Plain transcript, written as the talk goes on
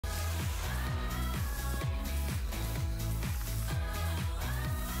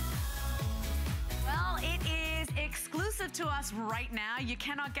give to us right now. You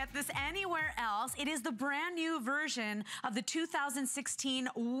cannot get this anywhere else. It is the brand new version of the 2016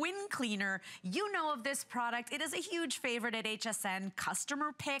 WinCleaner. You know of this product. It is a huge favorite at HSN.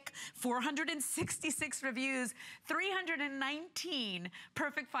 Customer pick, 466 reviews, 319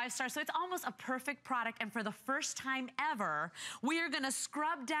 perfect 5-stars. So it's almost a perfect product. And for the first time ever, we are gonna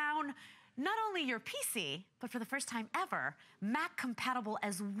scrub down not only your PC, but for the first time ever, Mac compatible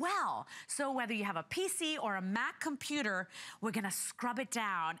as well. So whether you have a PC or a Mac computer, we're gonna scrub it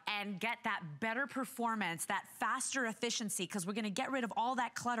down and get that better performance, that faster efficiency, because we're gonna get rid of all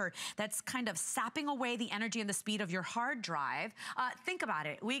that clutter that's kind of sapping away the energy and the speed of your hard drive. Think about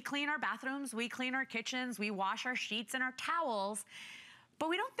it. We clean our bathrooms, we clean our kitchens, we wash our sheets and our towels, but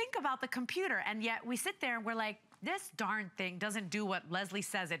we don't think about the computer, and yet we sit there and we're like, this darn thing doesn't do what Leslie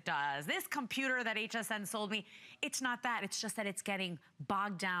says it does. This computer that HSN sold me, it's not that. It's just that it's getting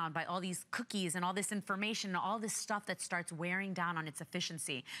bogged down by all these cookies and all this information and all this stuff that starts wearing down on its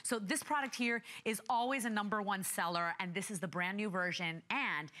efficiency. So this product here is always a #1 seller, and this is the brand new version.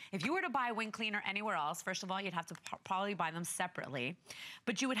 And if you were to buy WinCleaner anywhere else, first of all, you'd have to probably buy them separately,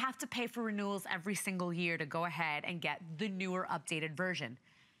 but you would have to pay for renewals every single year to go ahead and get the newer, updated version.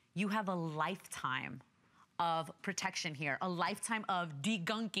 You have a lifetime of protection here, a lifetime of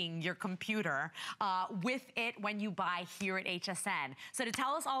degunking your computer with it when you buy here at HSN. So to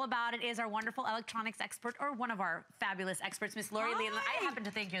tell us all about it is our wonderful electronics expert, or one of our fabulous experts, Miss Lori Lee. I happen to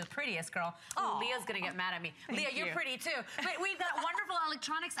think you're the prettiest, girl. Oh, Leah's gonna get mad at me. Leah, you're pretty too. But we've got wonderful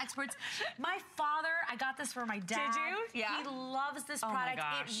electronics experts. My father, I got this for my dad. Did you? Yeah. He loves this product.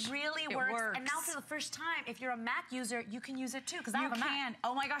 My gosh. It really works. And now for the first time, if you're a Mac user, you can use it too, because I have a Mac.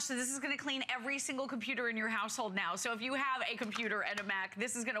 Oh my gosh, so this is gonna clean every single computer in your household now. So if you have a computer and a Mac,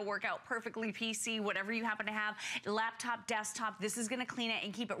 this is gonna work out perfectly. PC, whatever you happen to have, laptop, desktop, this is gonna clean it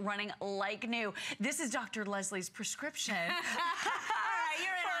and keep it running like new. This is Dr. Leslie's prescription. All right,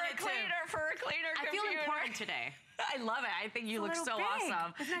 you're in on it too. For a cleaner computer. I feel important today. I love it. I think you look so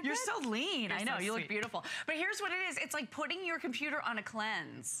awesome. You're so lean. I know, you look beautiful. But here's what it is. It's like putting your computer on a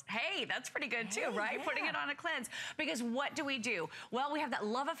cleanse. Hey, that's pretty good too, right? Yeah. Putting it on a cleanse. Because what do? Well, we have that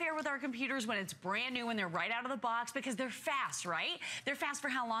love affair with our computers when it's brand new, when they're right out of the box, because they're fast, right? They're fast for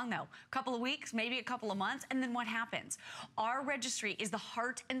how long though? A couple of weeks, maybe a couple of months, and then what happens? Our registry is the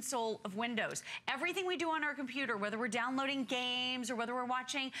heart and soul of Windows. Everything we do on our computer, whether we're downloading games or whether we're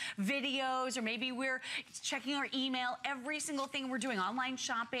watching videos or maybe we're checking our email, every single thing we're doing, online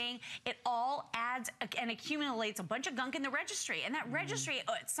shopping, it all adds and accumulates a bunch of gunk in the registry. And that registry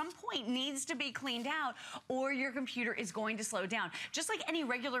at some point needs to be cleaned out, or your computer is going to slow down. Just like any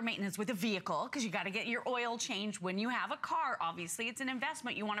regular maintenance with a vehicle, because you got to get your oil changed when you have a car. Obviously, it's an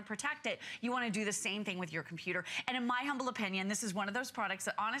investment. You want to protect it. You want to do the same thing with your computer. And in my humble opinion, this is one of those products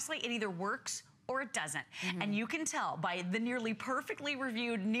that honestly, it either works or it doesn't. And you can tell by the nearly perfectly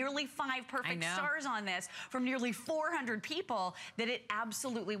reviewed, nearly 5 perfect stars on this from nearly 400 people that it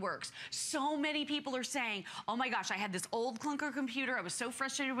absolutely works. So many people are saying, oh my gosh, I had this old clunker computer. I was so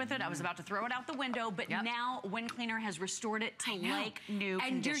frustrated with it. I was about to throw it out the window, but now WinCleaner has restored it to like new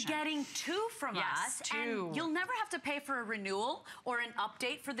condition. And you're getting 2 from us. 2. And you'll never have to pay for a renewal or an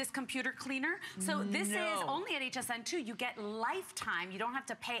update for this computer cleaner. So this is only at HSN too. You get lifetime. You don't have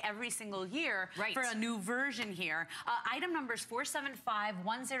to pay every single year for a new version here. Item number is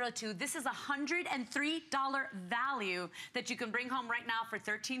 475102. This is a $103 value that you can bring home right now for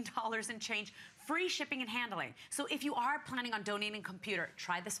 $13 and change. Free shipping and handling. So if you are planning on donating a computer,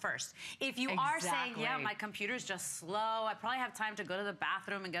 try this first. If you are saying, yeah, my computer's just slow, I probably have time to go to the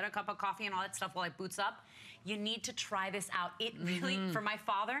bathroom and get a cup of coffee and all that stuff while it boots up, you need to try this out. It really, for my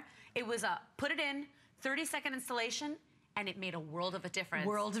father, it was a put it in, 30-second installation, and it made a world of a difference.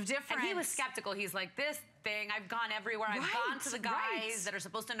 World of difference. And he was skeptical. He's like, this thing, I've gone everywhere. I've gone to the guys that are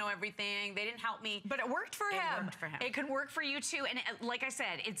supposed to know everything. They didn't help me. But it worked for him. It worked for him. It can work for you too. And like I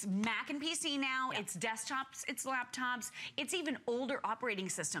said, it's Mac and PC now. It's desktops, it's laptops, it's even older operating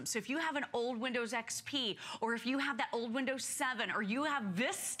systems. So if you have an old Windows XP, or if you have that old Windows 7, or you have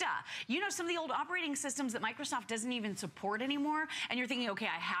Vista, you know, some of the old operating systems that Microsoft doesn't even support anymore, and you're thinking, okay,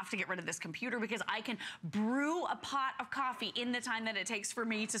 I have to get rid of this computer because I can brew a pot of coffee in the time that it takes for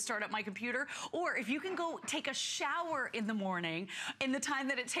me to start up my computer. Or if you can go take a shower in the morning in the time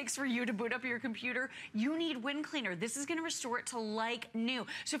that it takes for you to boot up your computer, you need WinCleaner. This is gonna restore it to like new.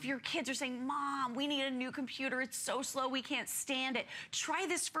 So if your kids are saying, Mom, we need a new computer, it's so slow, we can't stand it, try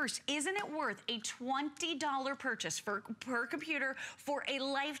this first. Isn't it worth a $20 purchase per computer for a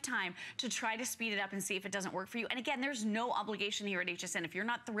lifetime to try to speed it up and see if it doesn't work for you? And again, there's no obligation here at HSN. If you're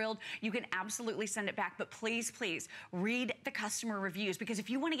not thrilled, you can absolutely send it back, but please, please read the customer reviews, because if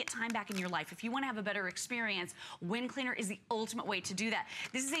you wanna get time back in your life, if you wanna have a better experience, experience, WinCleaner is the ultimate way to do that.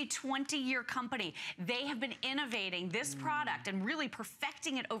 This is a 20-year company. They have been innovating this product and really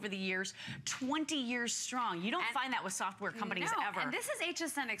perfecting it over the years, 20 years strong. You don't find that with software companies ever. And this is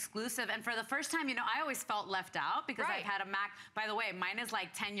HSN exclusive, and for the first time, you know, I always felt left out because I've had a Mac. By the way, mine is like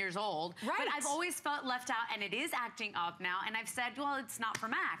 10 years old, but I've always felt left out, and it is acting up now, and I've said, well, it's not for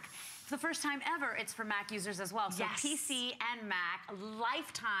Mac. For the first time ever, it's for Mac users as well. So PC and Mac,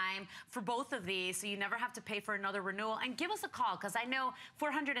 lifetime for both of these, so you never have to pay for another renewal. And give us a call, because I know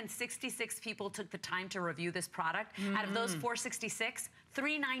 466 people took the time to review this product. Out of those 466,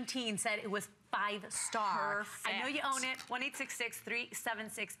 319 said it was 5-star. I know you own it.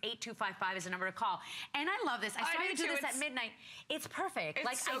 1-866-376-8255 is the number to call. And I love this. I started to do this at midnight. It's perfect. It's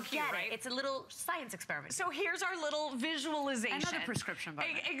like, so cute, right? It's a little science experiment. So here's our little visualization. Another prescription, by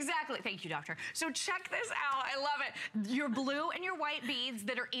the way. Exactly. Thank you, doctor. So check this out. I love it. Your blue and your white beads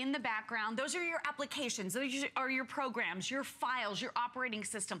that are in the background, those are your applications. Those are your programs, your files, your operating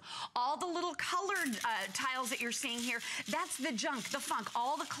system. All the little colored tiles that you're seeing here, that's the junk, the funk,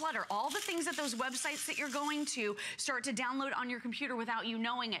 all the clutter, all the things that those websites that you're going to start to download on your computer without you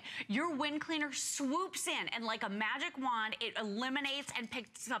knowing it. Your WinCleaner swoops in, and like a magic wand, it eliminates and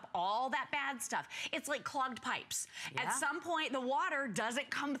picks up all that bad stuff. It's like clogged pipes. At some point, the water doesn't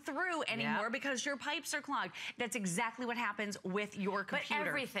come through anymore because your pipes are clogged. That's exactly what happens with your computer. But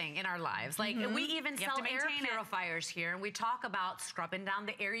everything in our lives, like we even sell air purifiers here, and we talk about scrubbing down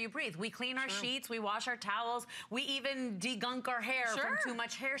the air you breathe. We clean our sheets, we wash our towels, we even degunk our hair from too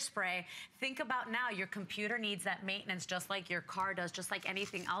much hairspray. Think about now, your computer needs that maintenance just like your car does, just like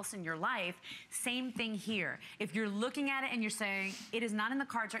anything else in your life. Same thing here. If you're looking at it and you're saying, it is not in the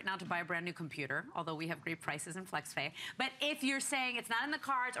cards right now to buy a brand new computer, although we have great prices in FlexPay, but if you're saying it's not in the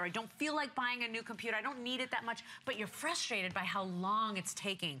cards, or I don't feel like buying a new computer, I don't need it that much, but you're frustrated by how long it's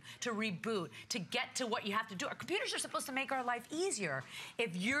taking to reboot, to get to what you have to do. Our computers are supposed to make our life easier.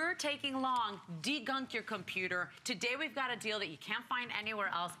 If you're taking long, degunk your computer. Today we've got a deal that you can't find anywhere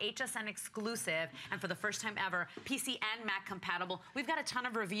else, HSN exclusive, and for the first time ever, PC and Mac compatible. We've got a ton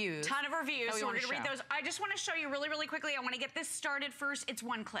of reviews. So we're gonna read those. I just wanna show you really, really quickly. I wanna get this started first. It's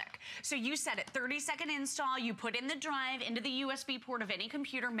one click. So you set it, 30-second install. You put in the drive into the USB port of any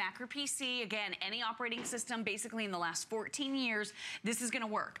computer, Mac or PC. Again, any operating system, basically in the last 14 years, this is gonna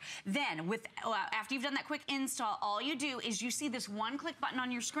work. Then, after you've done that quick install, all you do is you see this one-click button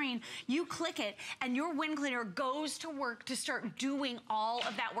on your screen. You click it, and your WinCleaner goes to work to start doing all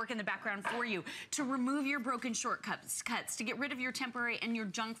of that work in the background for you, to remove your broken shortcuts, to get rid of your temporary and your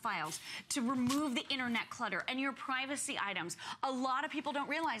junk files, to remove the internet clutter and your privacy items. A lot of people don't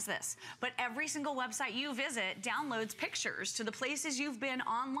realize this, but every single website you visit downloads pictures to the places you've been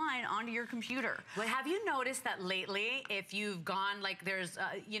online onto your computer. But have you noticed that lately, if you've gone, like there's,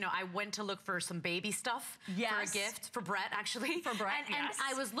 you know, I went to look for some baby stuff for a gift, for Brett actually. For Brett, and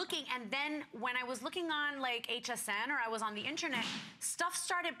I was looking, and then when I was looking on like HSN, or I was on the internet, stuff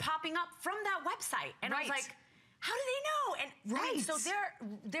started popping up from that website. And I was like, how do they know? And so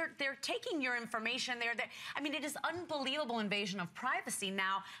they're taking your information. I mean, it is unbelievable invasion of privacy.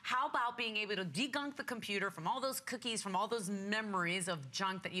 Now, how about being able to degunk the computer from all those cookies, from all those memories of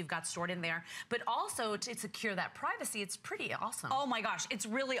junk that you've got stored in there, but also to secure that privacy? It's pretty awesome. Oh my gosh, it's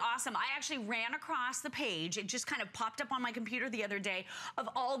really awesome. I actually ran across the page. It just kind of popped up on my computer the other day of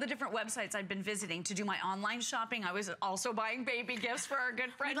all the different websites I'd been visiting to do my online shopping. I was also buying baby gifts for our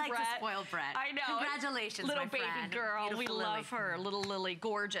good friend Brett. We like to spoil Brett. I know. Congratulations, little my friend. Girl, Beautiful we love her, little Lily,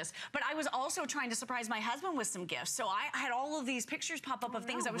 gorgeous. But I was also trying to surprise my husband with some gifts. So I had all of these pictures pop up of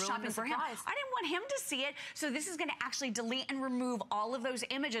things I was shopping for him. I didn't want him to see it. So this is gonna actually delete and remove all of those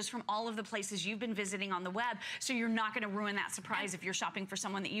images from all of the places you've been visiting on the web. So you're not gonna ruin that surprise if you're shopping for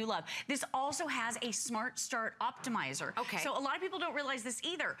someone that you love. This also has a Smart Start Optimizer. So a lot of people don't realize this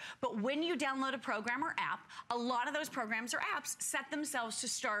either. But when you download a program or app, a lot of those programs or apps set themselves to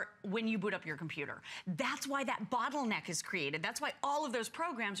start when you boot up your computer. That's why that bottleneck is created. That's why all of those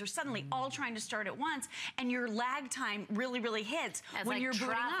programs are suddenly all trying to start at once, and your lag time really, really hits when you're booting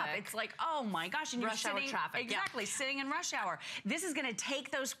up. It's like, oh my gosh, and you're sitting, sitting in rush hour. This is gonna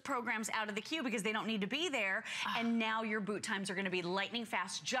take those programs out of the queue because they don't need to be there, and now your boot times are gonna be lightning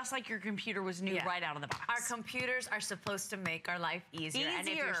fast, just like your computer was new right out of the box. Our computers are supposed to make our life easier. And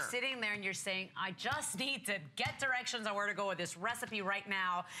if you're sitting there and you're saying, I just need to get directions on where to go with this recipe right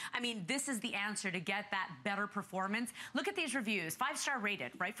now, I mean, this is the answer to get that better performance. Look at these reviews, 5-star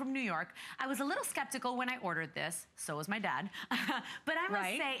rated, right from New York. I was a little skeptical when I ordered this, so was my dad. But I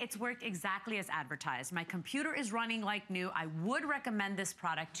must say it's worked exactly as advertised. My computer is running like new. I would recommend this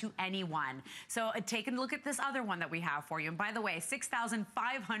product to anyone. So take a look at this other one that we have for you. And by the way,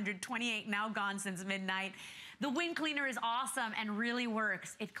 6,528 now gone since midnight. The WinCleaner is awesome and really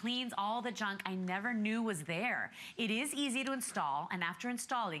works. It cleans all the junk I never knew was there. It is easy to install, and after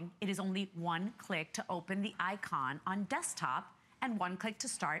installing, it is only one click to open the icon on desktop and one click to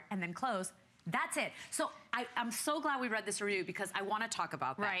start and then close. That's it. So I'm so glad we read this review because I want to talk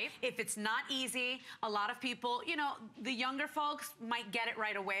about that. Right. If it's not easy, a lot of people, you know, the younger folks might get it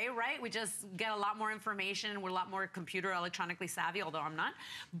right away, right? We just get a lot more information. We're a lot more computer electronically savvy, although I'm not.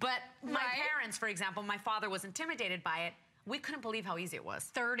 But my parents, for example, my father was intimidated by it. We couldn't believe how easy it was.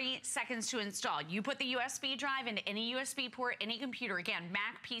 30 seconds to install. You put the USB drive into any USB port, any computer. Again,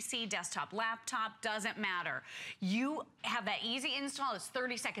 Mac, PC, desktop, laptop, doesn't matter. You have that easy install. It's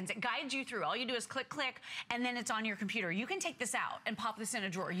 30 seconds. It guides you through. All you do is click, click, and then it's on your computer. You can take this out and pop this in a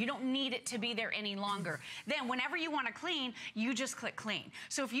drawer. You don't need it to be there any longer. Then whenever you want to clean, you just click clean.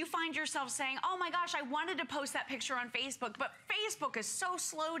 So if you find yourself saying, oh my gosh, I wanted to post that picture on Facebook, but Facebook is so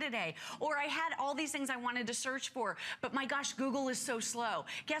slow today, or I had all these things I wanted to search for, but my gosh, Google is so slow.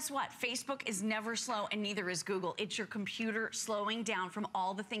 Guess what? Facebook is never slow, and neither is Google. It's your computer slowing down from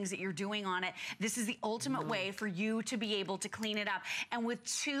all the things that you're doing on it. This is the ultimate way for you to be able to clean it up. And with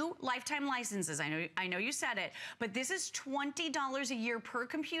 2 lifetime licenses, I know you said it, but this is $20 a year per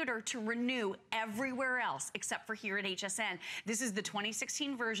computer to renew everywhere else except for here at HSN. This is the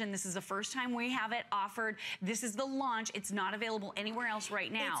 2016 version. This is the first time we have it offered. This is the launch. It's not available anywhere else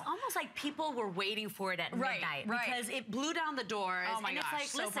right now. It's almost like people were waiting for it at midnight because it blew down the doors. Oh my gosh,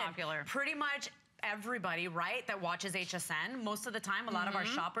 it's like, so popular. Pretty much everybody, right, that watches HSN, most of the time, a lot of our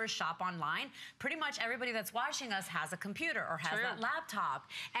shoppers shop online. Pretty much everybody that's watching us has a computer or has that laptop.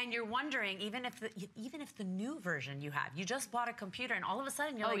 And you're wondering, even if the new version you have, you just bought a computer and all of a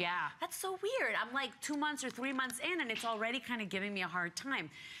sudden you're like, that's so weird. I'm like 2 months or 3 months in and it's already kind of giving me a hard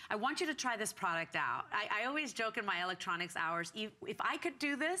time. I want you to try this product out. I always joke in my electronics hours, if I could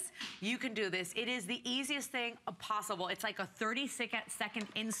do this, you can do this. It is the easiest thing possible. It's like a 30-second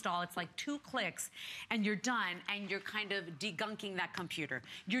install. It's like 2 clicks. And you're done, and you're kind of degunking that computer.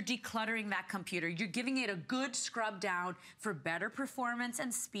 You're decluttering that computer. You're giving it a good scrub down for better performance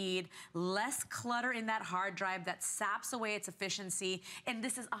and speed, less clutter in that hard drive that saps away its efficiency. And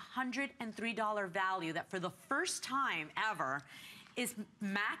this is a $103 value that for the first time ever is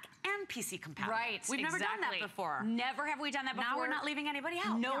Mac and PC compatible. Right, We've never done that before. Never have we done that before. Now we're not leaving anybody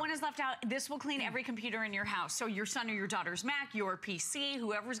out. No one is left out. This will clean every computer in your house. So your son or your daughter's Mac, your PC,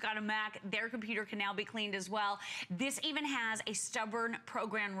 whoever's got a Mac, their computer can now be cleaned as well. This even has a stubborn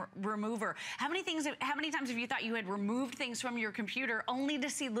program remover. How many times have you thought you had removed things from your computer only to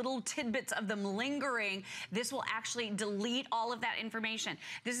see little tidbits of them lingering? This will actually delete all of that information.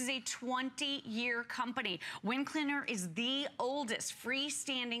 This is a 20-year company. WinCleaner is the oldest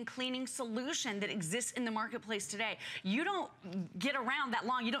freestanding cleaning solution that exists in the marketplace today. You don't get around that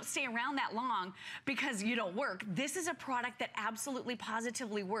long. You don't stay around that long because you don't work. This is a product that absolutely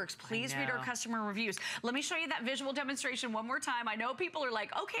positively works. Please read our customer reviews. Let me show you that visual demonstration one more time. I know people are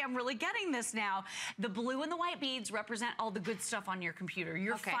like, okay, I'm really getting this now. The blue and the white beads represent all the good stuff on your computer,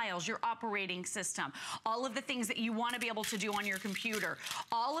 your files, your operating system, all of the things that you want to be able to do on your computer.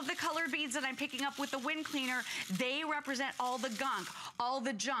 All of the colored beads that I'm picking up with the WinCleaner, they represent all the gunk, all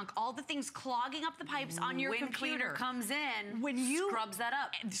the junk, all the things clogging up the pipes on your computer. WinCleaner comes in, when you scrubs that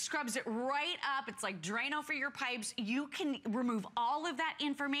up. Scrubs it right up. It's like Drano for your pipes. You can remove all of that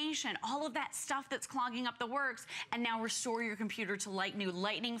information, all of that stuff that's clogging up the works, and now restore your computer to like new,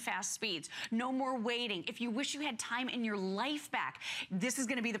 lightning fast speeds. No more waiting. If you wish you had time in your life back, this is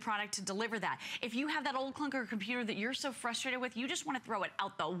going to be the product to deliver that. If you have that old clunker computer that you're so frustrated with, you just want to throw it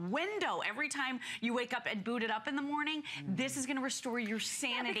out the window every time you wake up and boot it up in the morning, this is going to restore your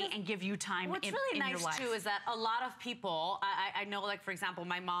sanity and give you time in your life. What's really nice too is that a lot of people, I know, like for example,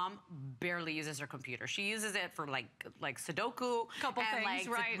 my mom barely uses her computer. She uses it for like Sudoku, and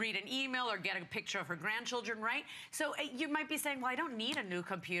to read an email or get a picture of her grandchildren, right? So you might be saying, well, I don't need a new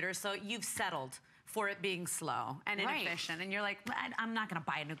computer, so you've settled for it being slow and inefficient. And you're like, I'm not gonna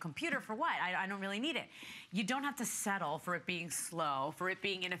buy a new computer for what? I don't really need it. You don't have to settle for it being slow, for it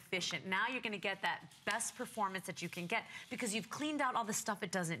being inefficient. Now you're gonna get that best performance that you can get because you've cleaned out all the stuff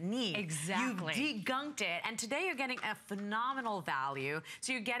it doesn't need. Exactly. You've degunked it. And today you're getting a phenomenal value.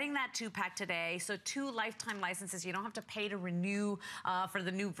 So you're getting that 2-pack today. So 2 lifetime licenses. You don't have to pay to renew for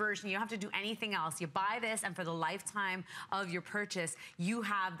the new version. You don't have to do anything else. You buy this and for the lifetime of your purchase, you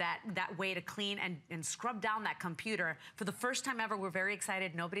have that way to clean and and scrub down that computer. For the first time ever, we're very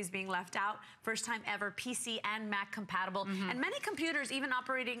excited. Nobody's being left out. First time ever, PC and Mac compatible. And many computers even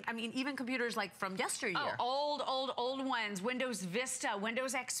operating, I mean, even computers like from yesteryear. Oh, old ones. Windows Vista,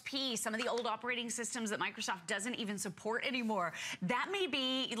 Windows XP, some of the old operating systems that Microsoft doesn't even support anymore. That may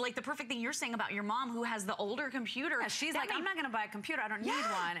be like the perfect thing you're saying about your mom who has the older computer. Yeah, she's like, I'm not going to buy a computer. I don't need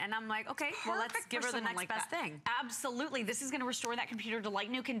one. And I'm like, okay, well, let's give her the next best thing. Absolutely. This is going to restore that computer to like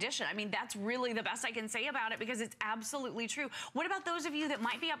new condition. I mean, that's really the best I can say about it because it's absolutely true. What about those of you that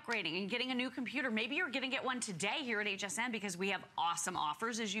might be upgrading and getting a new computer? Maybe you're going to get one today here at HSN because we have awesome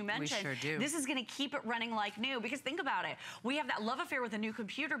offers, as you mentioned. We sure do. This is going to keep it running like new because think about it. We have that love affair with a new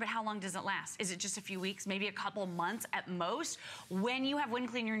computer, but how long does it last? Is it just a few weeks, maybe a couple months at most? When you have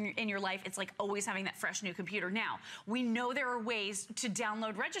WinCleaner in your life, it's like always having that fresh new computer. Now, we know there are ways to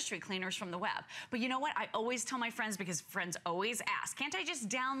download registry cleaners from the web, but you know what? I always tell my friends, because friends always ask, can't I just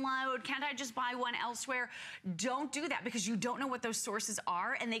download? Can't I just buy one elsewhere? Don't do that because you don't know what those sources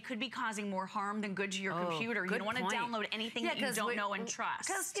are and they could be causing more harm than good to your computer. You don't want to download anything that you don't know and trust.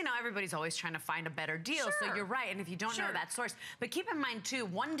 Because, you know, everybody's always trying to find a better deal, so you're right. And if you don't know that source, but keep in mind too,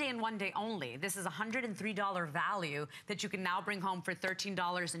 one day and one day only, this is a $103 value that you can now bring home for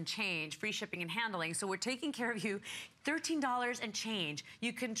 $13 and change, free shipping and handling. So we're taking care of you, $13 and change.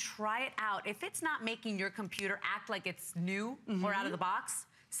 You can try it out. If it's not making your computer act like it's new or out of the box,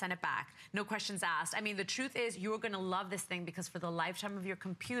 send it back. No questions asked. I mean, the truth is you're going to love this thing because for the lifetime of your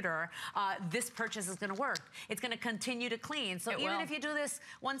computer, this purchase is going to work. It's going to continue to clean. So even if you do this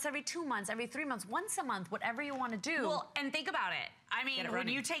once every 2 months, every 3 months, once a month, whatever you want to do. Well, and think about it. I mean, when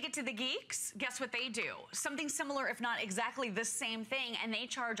you take it to the geeks, guess what they do? Something similar, if not exactly the same thing, and they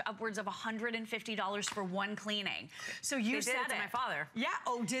charge upwards of $150 for one cleaning. So you said it to my father. Yeah.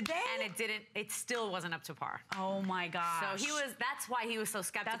 Oh, did they? And it didn't. It still wasn't up to par. Oh my gosh. So he was. That's why he was so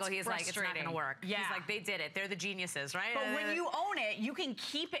skeptical. He's like, it's not going to work. Yeah. He's like, they did it. They're the geniuses, right? But when you own it, you can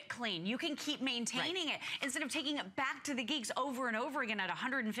keep it clean. You can keep maintaining it instead of taking it back to the geeks over and over again at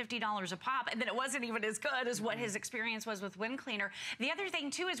 $150 a pop, and then it wasn't even as good as what his experience was with WinCleaner. The other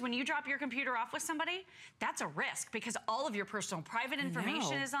thing too is when you drop your computer off with somebody, that's a risk because all of your personal private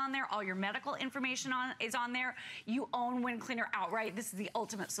information is on there, all your medical information is on there. You own WinCleaner outright. This is the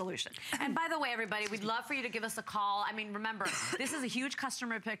ultimate solution. And by the way, everybody, we'd love for you to give us a call. I mean, remember, this is a huge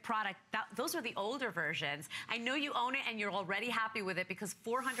customer pick product. Those are the older versions. I know you own it and you're already happy with it because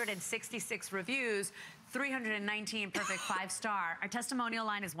 466 reviews, 319 perfect 5-star. Our testimonial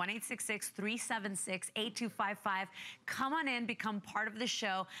line is 1-866-376-8255. Come on in, become part of the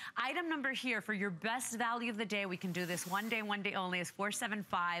show. Item number here for your best value of the day, we can do this one day only, is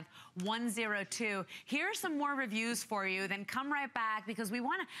 475102. Here are some more reviews for you. Then come right back because I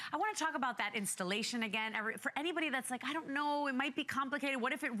want to talk about that installation again. For anybody that's like, I don't know, it might be complicated.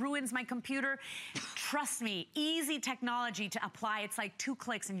 What if it ruins my computer? Trust me, easy technology to apply. It's like 2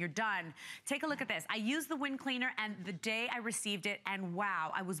 clicks and you're done. Take a look at this. I used the WinCleaner and the day I received it, and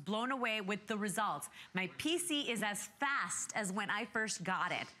wow, I was blown away with the results. My PC is as fast as when I first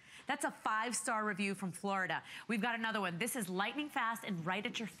got it. That's a 5-star review from Florida. We've got another one. This is lightning fast and right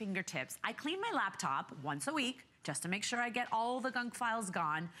at your fingertips. I clean my laptop once a week just to make sure I get all the gunk files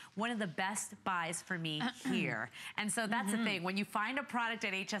gone. One of the best buys for me here. And so that's the thing. When you find a product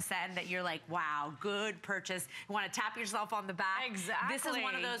at HSN that you're like, wow, good purchase, you want to tap yourself on the back. Exactly. This is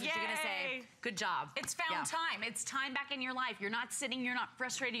one of those that you're going to say, good job. It's found time. It's time back in your life. You're not sitting, you're not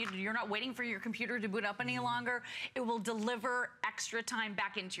frustrated, you're not waiting for your computer to boot up any longer. It will deliver extra time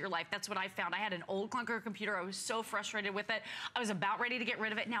back into your life. That's what I found. I had an old clunker computer. I was so frustrated with it. I was about ready to get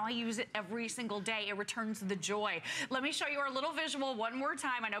rid of it. Now I use it every single day. It returns the joy. Let me show you our little visual one more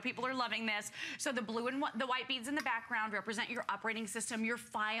time. I know people are loving this. So the blue and the white beads in the background represent your operating system, your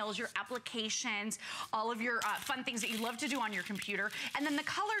files, your applications, all of your fun things that you love to do on your computer. And then the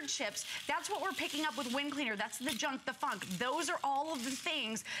colored chips, that's what we're picking up with WinCleaner. That's the junk, the funk. Those are all of the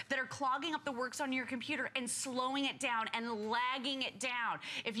things that are clogging up the works on your computer and slowing it down and lagging it down.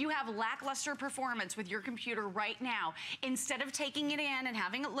 If you have lackluster performance with your computer right now, instead of taking it in and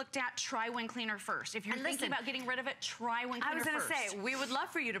having it looked at, try WinCleaner first. If you're thinking about getting rid of it, try WinCleaner first. I was going to say, we would love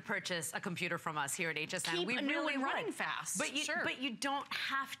for you to purchase a computer from us here at HSN. Keep we a new really one would. Running fast. But you don't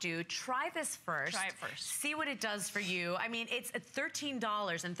have to. Try this first. Try it first. See what it does for you. I mean, it's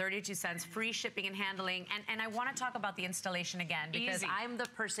 $13.32, free shipping and handling. And I want to talk about the installation again because I'm the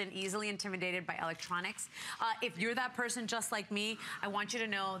person easily intimidated by electronics. If you're that person just like me, I want you to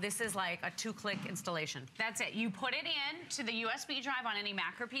know this is like a 2-click installation. That's it. You put it in to the USB drive on any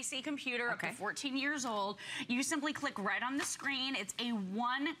Mac or PC computer up to 14 years old. You simply click right on the screen. It's a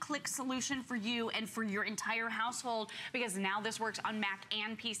one-click solution for you and for your entire household, because now this works on Mac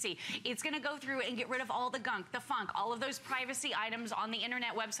and PC. It's gonna go through and get rid of all the gunk, the funk, all of those privacy items on the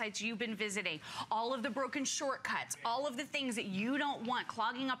internet websites you've been visiting, all of the broken shortcuts, all of the things that you don't want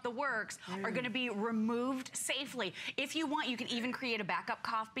clogging up the works are gonna be removed safely. If you want, you can even create a backup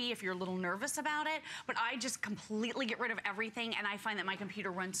copy if you're a little nervous about it, but I just completely get rid of everything, and I find that my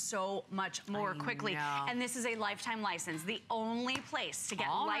computer runs so much more quickly. And this is a lifetime license. The only place to get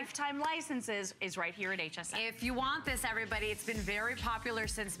lifetime licenses is right here at HSN. If you want this, everybody, it's been very popular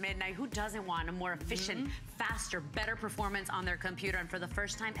since midnight. Who doesn't want a more efficient, faster, better performance on their computer? And for the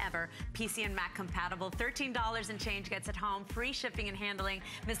first time ever, PC and Mac compatible. $13 and change gets it home. Free shipping and handling.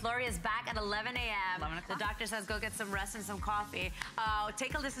 Miss Lori is back at 11 a.m. The doctor says go get some rest and some coffee.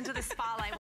 Take a listen to the spotlight.